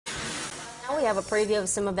We have a preview of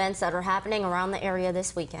some events that are happening around the area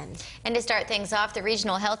this weekend. And to start things off, the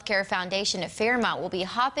Regional Healthcare Foundation at Fairmont will be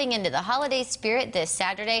hopping into the holiday spirit this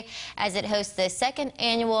Saturday as it hosts the second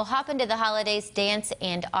annual Hop Into the Holidays Dance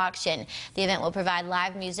and Auction. The event will provide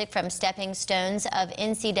live music from Stepping Stones of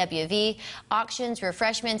NCWV. Auctions,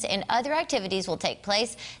 refreshments, and other activities will take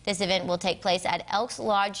place. This event will take place at Elks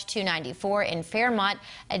Lodge 294 in Fairmont.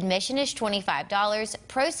 Admission is $25.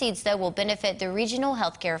 Proceeds, though, will benefit the Regional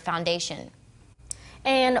Healthcare Foundation.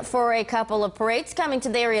 And for a couple of parades coming to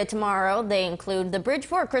the area tomorrow, they include the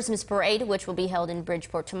Bridgeport Christmas Parade, which will be held in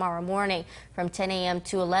Bridgeport tomorrow morning from 10 a.m.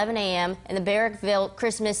 to 11 a.m. and the Barrackville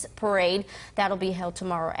Christmas Parade, that'll be held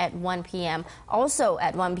tomorrow at 1 p.m. Also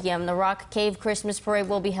at 1 p.m., the Rock Cave Christmas Parade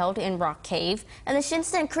will be held in Rock Cave, and the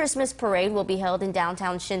Shinston Christmas Parade will be held in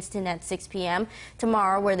downtown Shinston at 6 p.m.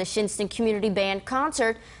 tomorrow, where the Shinston Community Band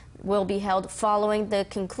concert will be held following the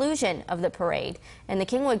conclusion of the parade. And the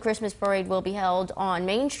Kingwood Christmas Parade will be held on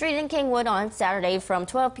Main Street in Kingwood on Saturday from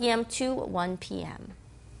 12 p.m. to 1 p.m.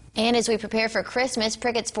 And as we prepare for Christmas,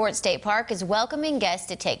 Prickett's Fort State Park is welcoming guests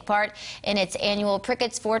to take part in its annual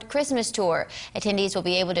Prickett's Fort Christmas Tour. Attendees will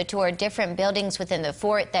be able to tour different buildings within the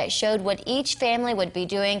fort that showed what each family would be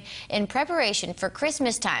doing in preparation for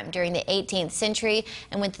Christmas time during the 18th century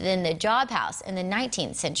and within the job house in the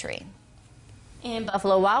 19th century. And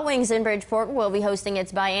Buffalo Wild Wings in Bridgeport will be hosting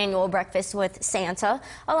its biannual Breakfast with Santa,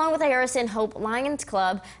 along with the Harrison Hope Lions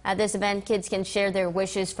Club. At this event, kids can share their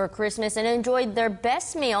wishes for Christmas and enjoy their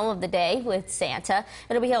best meal of the day with Santa.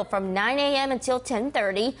 It'll be held from 9 a.m. until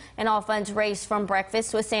 10:30, and all funds raised from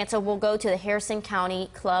Breakfast with Santa will go to the Harrison County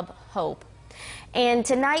Club Hope. And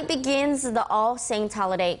tonight begins the All Saints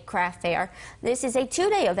Holiday Craft Fair. This is a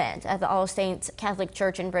two-day event at the All Saints Catholic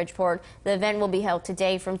Church in Bridgeport. The event will be held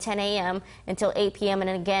today from 10 a.m. until 8 p.m. and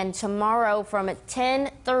again tomorrow from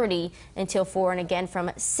 10:30 until 4 and again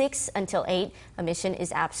from 6 until 8. Admission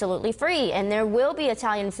is absolutely free, and there will be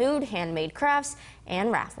Italian food, handmade crafts,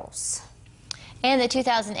 and raffles. And the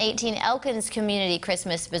 2018 Elkins Community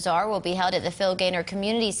Christmas Bazaar will be held at the Phil Gaynor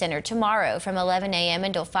Community Center tomorrow from 11 a.m.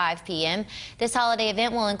 until 5 p.m. This holiday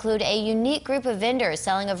event will include a unique group of vendors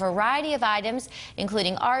selling a variety of items,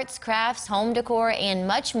 including arts, crafts, home decor, and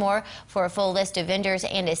much more. For a full list of vendors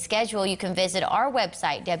and a schedule, you can visit our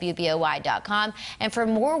website, WBOY.com. And for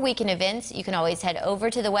more weekend events, you can always head over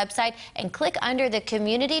to the website and click under the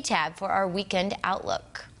Community tab for our Weekend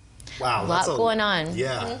Outlook. Wow, a lot going on.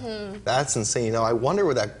 Yeah, that's insane. You know, I wonder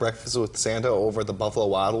with that Breakfast with Santa over at the Buffalo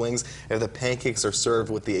Wild Wings if the pancakes are served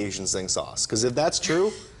with the Asian zing sauce. Because if that's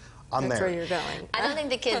true, I'm That's there. where you're going. I don't think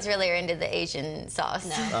the kids really are into the Asian sauce.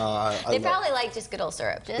 No. They probably like just good old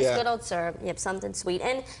syrup. Just good old syrup. Yep, something sweet.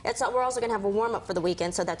 And we're also going to have a warm-up for the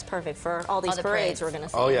weekend, so that's perfect for all these parades we're going to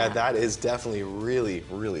see. Oh, yeah, that is definitely really,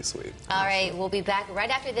 really sweet. All right, we'll be back right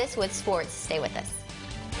after this with sports. Stay with us.